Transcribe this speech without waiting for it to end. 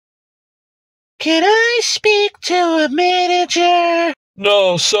Can I speak to a manager?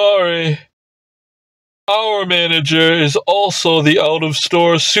 No, sorry. Our manager is also the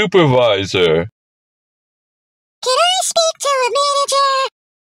out-of-store supervisor. Can I speak to a manager?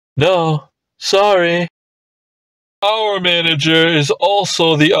 No, sorry. Our manager is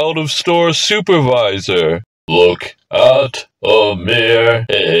also the out-of-store supervisor. Look at Emir.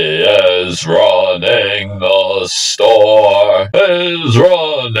 He is running the store. He's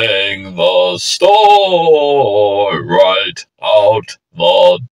running the store right out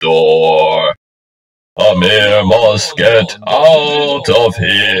the door. Emir must get out of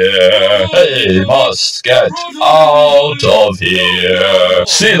here. He must get out of here.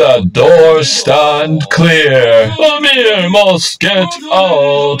 See that door stand clear. Emir must get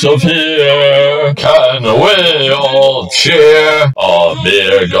out of here. Can we all cheer?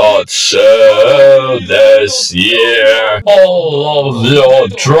 Emir got sued this year. All of your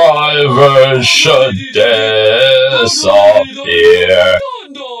drivers should disappear.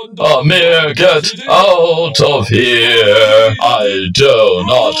 Emir, get out of here. I do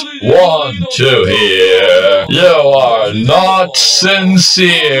not want to hear. You are not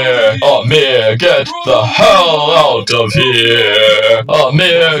sincere. Emir, get the hell out of here.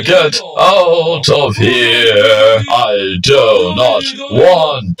 Emir, get out of here. I do not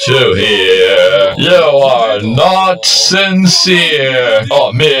want to hear. You are not sincere.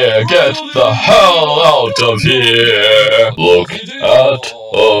 Emir, get the hell out of here. Look at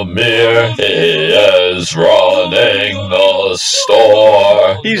Emir, he is running the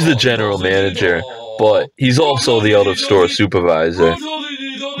store. He's the general manager, but he's also the out-of-store supervisor.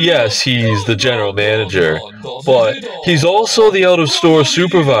 Yes, he's the general manager, but he's also the out-of-store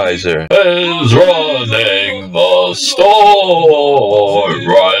supervisor. He's running the store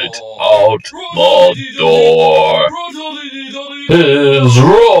right out the door. He's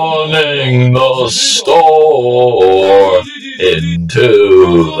running the store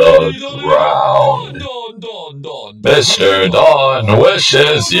into the ground. Mr. Dunn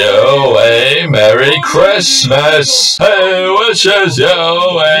wishes you a Merry Christmas. He wishes you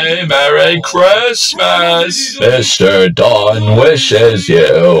a Merry Christmas. Mr. Dunn wishes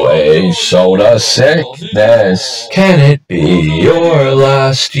you a soda sickness. Can it be your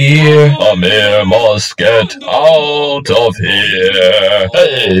last year? Emir must get out of here.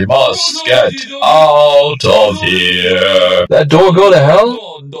 He must get out of here. That door go to hell?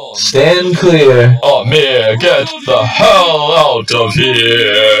 Stand clear. Emir, get the hell out of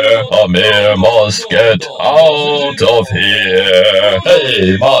here. Emir must get out of here.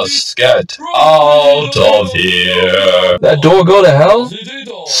 He must get out of here. That door go to hell?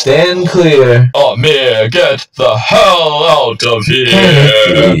 Stand clear. Emir, get the hell out of here. Can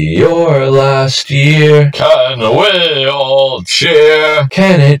it be your last year? Can we all cheer?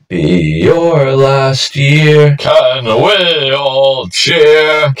 Can it be your last year? Can we all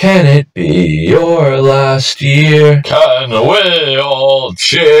cheer? Can it be your last year? Can we all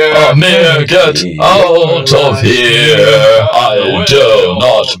cheer? Emir, get out of here. I do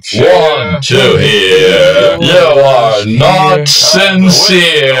not want to hear. You are not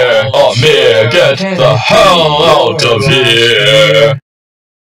sincere. Emir, get the hell out of here.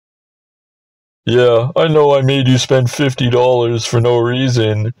 Yeah, I know I made you spend $50 for no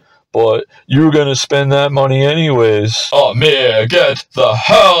reason, but you were gonna spend that money anyways. Emir, get the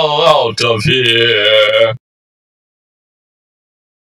hell out of here.